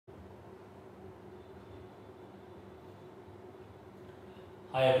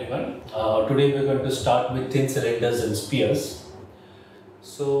Hi everyone. Today we're going to start with thin cylinders and spheres.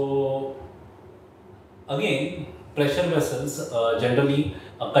 So again, pressure vessels generally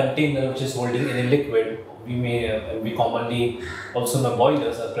a container which is holding any liquid. We commonly also know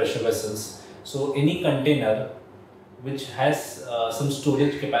boilers are pressure vessels. So any container which has some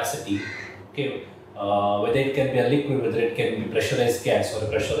storage capacity, okay, whether it can be a liquid, whether it can be pressurized gas or a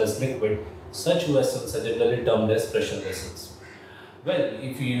pressurized liquid, such vessels are generally termed as pressure vessels. Well,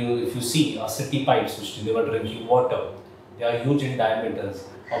 if you see city pipes which deliver drinking water, they are huge in diameters,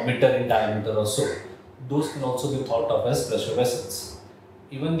 a meter in diameter or so. Those can also be thought of as pressure vessels.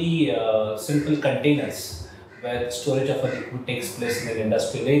 Even the simple containers where storage of a liquid takes place in an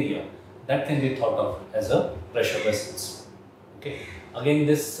industrial area, that can be thought of as a pressure vessels. Okay. Again,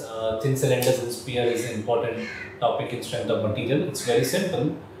 this thin cylinders and sphere is an important topic in strength of material. It's very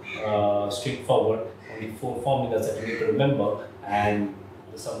simple, straightforward. Only four formulas that you need to remember, and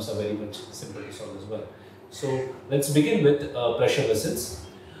the sums are very much simple to solve as well. So let's begin with pressure vessels.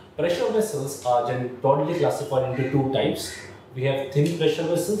 Pressure vessels are broadly classified into two types. We have thin pressure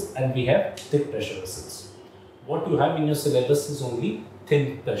vessels and we have thick pressure vessels. What you have in your syllabus is only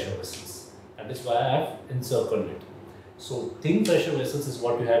thin pressure vessels. That is why I have encircled it. So thin pressure vessels is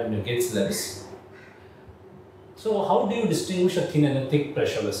what you have in your GATE syllabus. So how do you distinguish a thin and a thick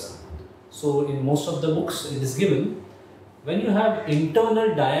pressure vessel? So in most of the books it is given when you have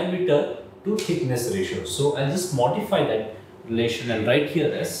internal diameter to thickness ratio. So I'll just modify that relation and write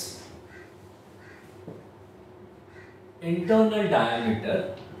here as internal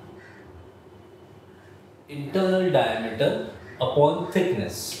diameter upon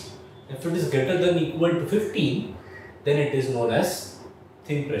thickness. If it is greater than or equal to 15, then it is known as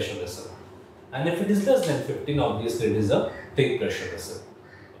thin pressure vessel. And if it is less than 15, obviously it is a thick pressure vessel.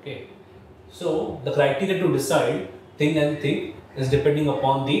 Okay. So the criteria to decide thin and thick is depending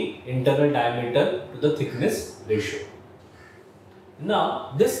upon the internal diameter to the thickness ratio.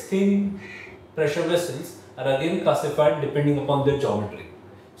 Now this thin pressure vessels are again classified depending upon their geometry.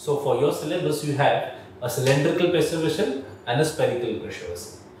 So for your syllabus you have a cylindrical pressure vessel and a spherical pressure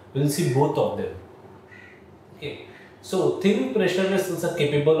vessel. We will see both of them. Okay. So thin pressure vessels are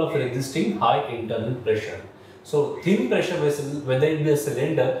capable of resisting high internal pressure. So thin pressure vessel, whether it be a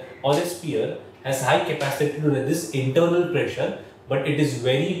cylinder or a sphere, has high capacity to resist internal pressure, but it is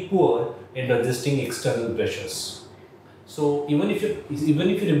very poor in resisting external pressures. So even if you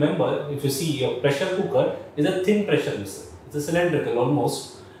remember, if you see your pressure cooker is a thin pressure vessel, it's a cylindrical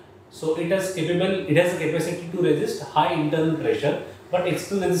almost. So it has a capacity to resist high internal pressure, but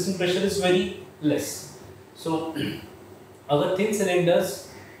external resisting pressure is very less. So अगर thin cylinders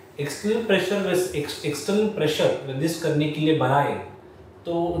external pressure resist करने के लिए बनाए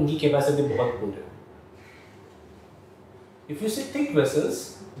तो उनकी capacity बहुत पूर है. If you see thick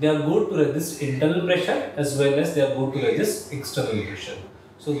vessels, they are good to resist internal pressure as well as they are good to resist external pressure.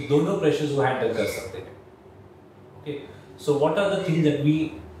 So दोनों pressures वो handle कर सकते हैं. Okay. So what are the things that we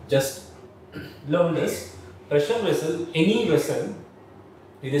just learned is pressure vessel, any vessel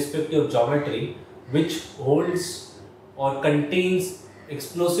irrespective of geometry which holds or contains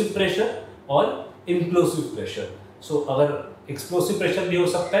explosive pressure और इम्प्लोसिव pressure. सो अगर explosive pressure भी हो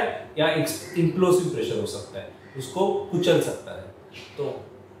सकता है या इम्प्लोसिव प्रेशर हो सकता है, उसको कुचल सकता है. तो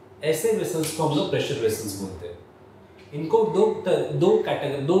ऐसे वेसल्स को हम लोग प्रेशर वेसल्स बोलते हैं. इनको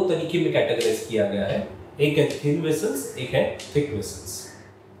दो तरीके में कैटेगराइज किया गया है. एक है थिन वेसल्स, एक है थिक वेसल्स.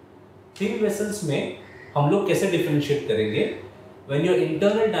 थिन वेसल्स में हम लोग कैसे डिफरेंशिएट करेंगे? When your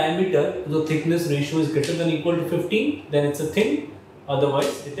internal diameter to the thickness ratio is greater than or equal to 15, then it's a thin.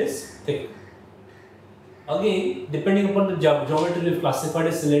 Otherwise, it is thick. Again, depending upon the geometry, we've classified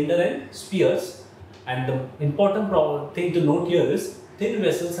as cylinder and spheres. And the important thing to note here is thin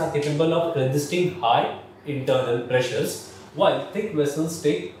vessels are capable of resisting high internal pressures, while thick vessels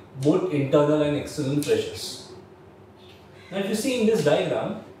take both internal and external pressures. Now, if you see in this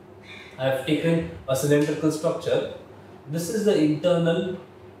diagram, I have taken a cylindrical structure. This is the internal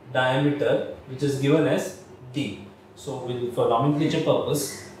diameter, which is given as D. So for nomenclature purpose,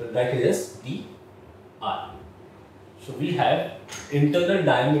 we'll write it as dr. So we have internal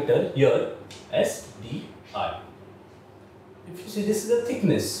diameter here as dr. If you see, this is the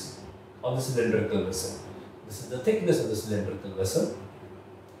thickness of the cylindrical vessel. This is the thickness of the cylindrical vessel.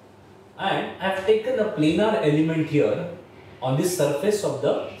 And I have taken a planar element here on the surface of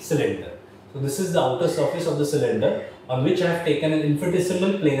the cylinder. So this is the outer surface of the cylinder on which I have taken an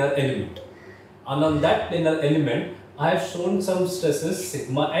infinitesimal planar element. And on that planar element, I have shown some stresses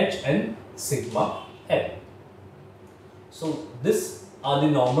sigma h and sigma l. So these are the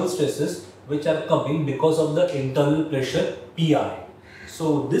normal stresses which are coming because of the internal pressure Pi.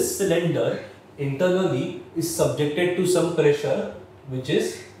 So this cylinder internally is subjected to some pressure which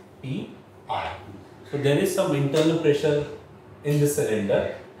is Pi. So there is some internal pressure in this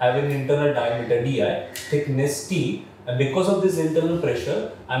cylinder having internal diameter di, thickness T, and because of this internal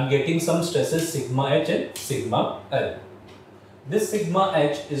pressure I am getting some stresses sigma h and sigma L. This sigma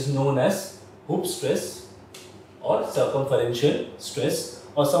h is known as hoop stress or circumferential stress,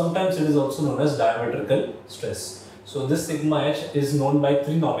 or sometimes it is also known as diametrical stress. So this sigma h is known by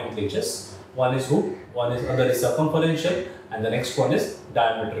three nomenclatures. One is hoop, other is circumferential, and the next one is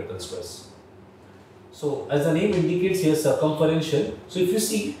diametrical stress. So as the name indicates here, circumferential. So if you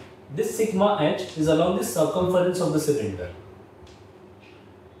see, this sigma h is along the circumference of the cylinder.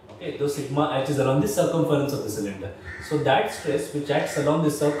 Okay, so sigma h is along the circumference of the cylinder. So that stress which acts along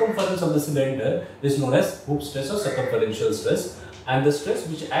the circumference of the cylinder is known as hoop stress or circumferential stress, and the stress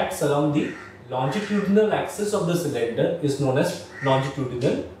which acts along the longitudinal axis of the cylinder is known as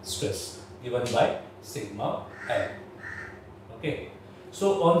longitudinal stress, given by sigma L. Okay,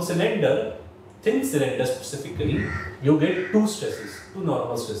 so on cylinder, thin cylinder specifically, you get two stresses, two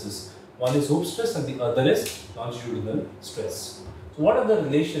normal stresses. One is hoop stress and the other is longitudinal stress. So what are the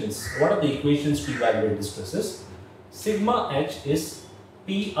relations, what are the equations to evaluate the stresses? Sigma h is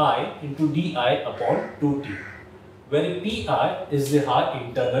Pi into di upon 2T, where Pi is the high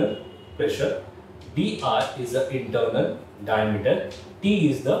internal pressure, di is the internal diameter, T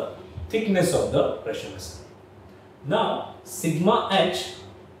is the thickness of the pressure vessel. Now sigma h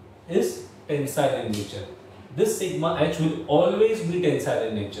is tensile in nature. This sigma h will always be tensile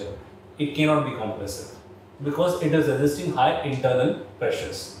in nature. It cannot be compressive because it is resisting high internal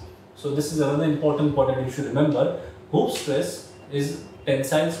pressures. So this is another important point that you should remember. Hoop stress is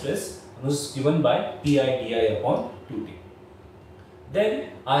tensile stress and is given by Pi di upon 2T. Then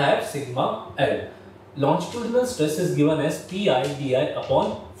I have sigma L. Longitudinal stress is given as Pi di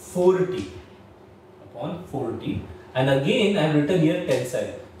upon 4T. And again I have written here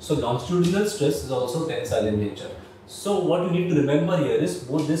tensile. So longitudinal stress is also tensile in nature. So what you need to remember here is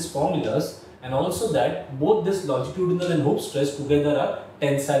both these formulas, and also that both this longitudinal and hoop stress together are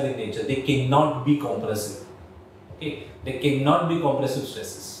tensile in nature. They cannot be compressive. Okay, they cannot be compressive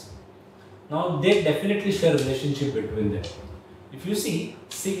stresses. Now they definitely share a relationship between them. If you see,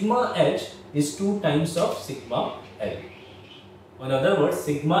 sigma h is 2 times of sigma L. In other words,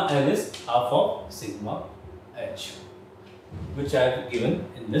 sigma L is half of sigma h, which I have given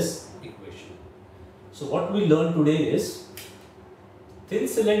in this equation. So what we learned today is, thin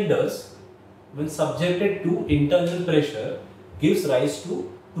cylinders when subjected to internal pressure gives rise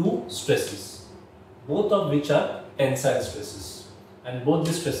to two stresses, both of which are tensile stresses, and both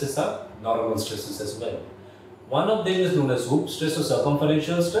the stresses are normal stresses as well. One of them is known as hoop stress or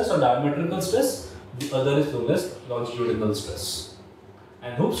circumferential stress or diametrical stress, the other is known as longitudinal stress.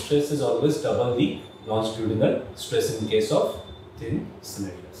 And hoop stress is always double the longitudinal stress in case of thin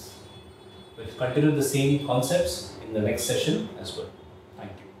cylinders. We'll continue the same concepts in the next session as well.